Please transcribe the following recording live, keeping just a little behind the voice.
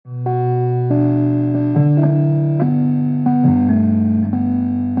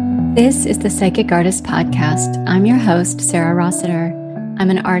This is the Psychic Artist Podcast. I'm your host, Sarah Rossiter. I'm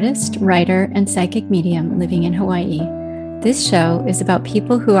an artist, writer, and psychic medium living in Hawaii. This show is about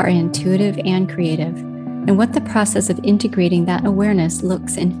people who are intuitive and creative, and what the process of integrating that awareness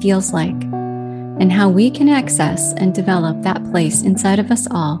looks and feels like, and how we can access and develop that place inside of us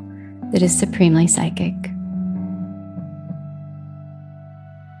all that is supremely psychic.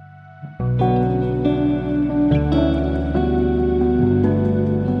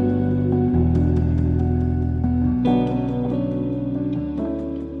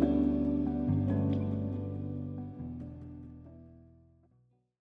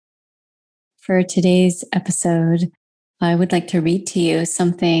 For today's episode, I would like to read to you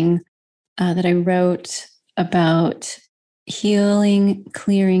something that I wrote about healing,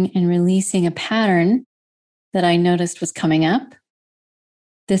 clearing, and releasing a pattern that I noticed was coming up.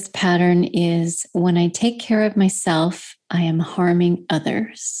 This pattern is, when I take care of myself, I am harming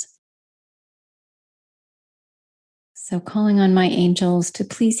others. So calling on my angels to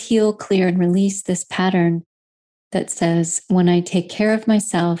please heal, clear, and release this pattern that says, when I take care of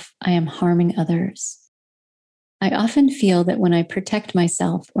myself, I am harming others. I often feel that when I protect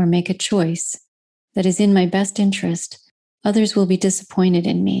myself or make a choice that is in my best interest, others will be disappointed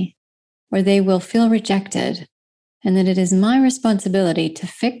in me, or they will feel rejected, and that it is my responsibility to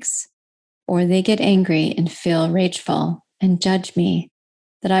fix, or they get angry and feel rageful and judge me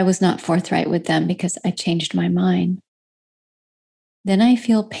that I was not forthright with them because I changed my mind. Then I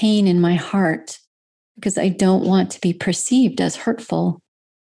feel pain in my heart because I don't want to be perceived as hurtful,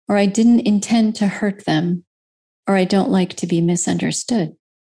 or I didn't intend to hurt them, or I don't like to be misunderstood.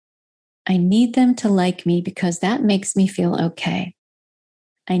 I need them to like me because that makes me feel okay.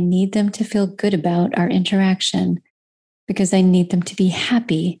 I need them to feel good about our interaction because I need them to be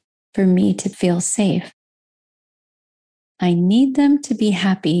happy for me to feel safe. I need them to be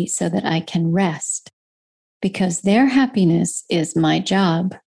happy so that I can rest because their happiness is my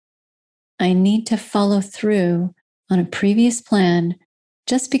job. I need to follow through on a previous plan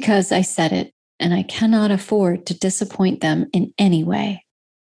just because I said it, and I cannot afford to disappoint them in any way.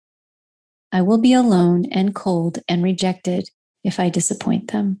 I will be alone and cold and rejected if I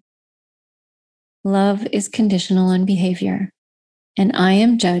disappoint them. Love is conditional on behavior, and I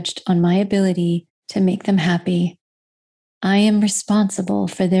am judged on my ability to make them happy. I am responsible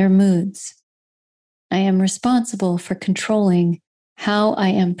for their moods. I am responsible for controlling how I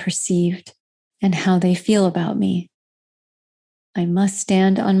am perceived and how they feel about me. I must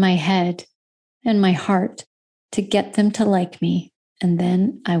stand on my head and my heart to get them to like me, and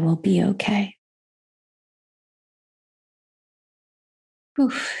then I will be okay.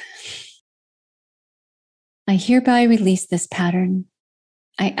 Oof. I hereby release this pattern.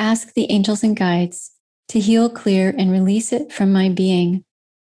 I ask the angels and guides to heal, clear, and release it from my being,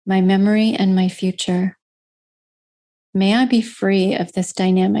 my memory, and my future. May I be free of this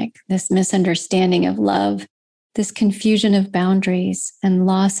dynamic, this misunderstanding of love, this confusion of boundaries and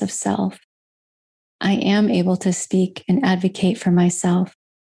loss of self. I am able to speak and advocate for myself.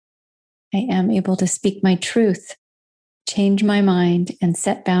 I am able to speak my truth, change my mind, and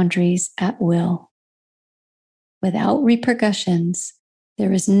set boundaries at will. Without repercussions,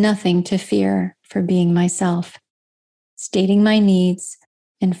 there is nothing to fear for being myself, stating my needs,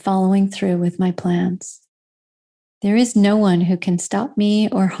 and following through with my plans. There is no one who can stop me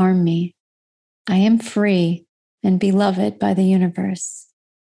or harm me. I am free and beloved by the universe.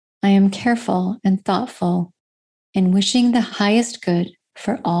 I am careful and thoughtful and wishing the highest good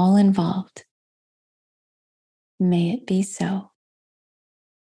for all involved. May it be so.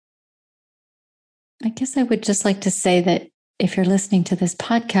 I guess I would just like to say that if you're listening to this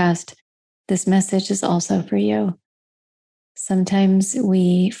podcast, this message is also for you. Sometimes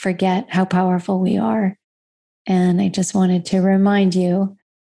we forget how powerful we are. And I just wanted to remind you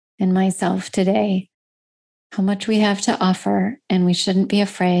and myself today how much we have to offer, and we shouldn't be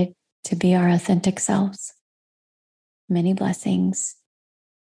afraid to be our authentic selves. Many blessings.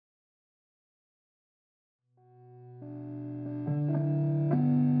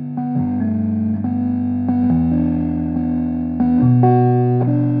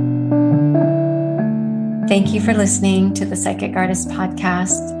 Thank you for listening to the Psychic Artist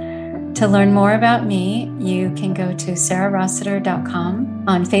Podcast. To learn more about me, you can go to sarahrossiter.com,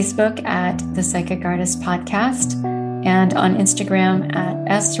 on Facebook at The Psychic Artist Podcast, and on Instagram at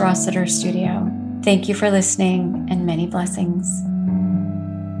S. Rossiter Studio. Thank you for listening, and many blessings.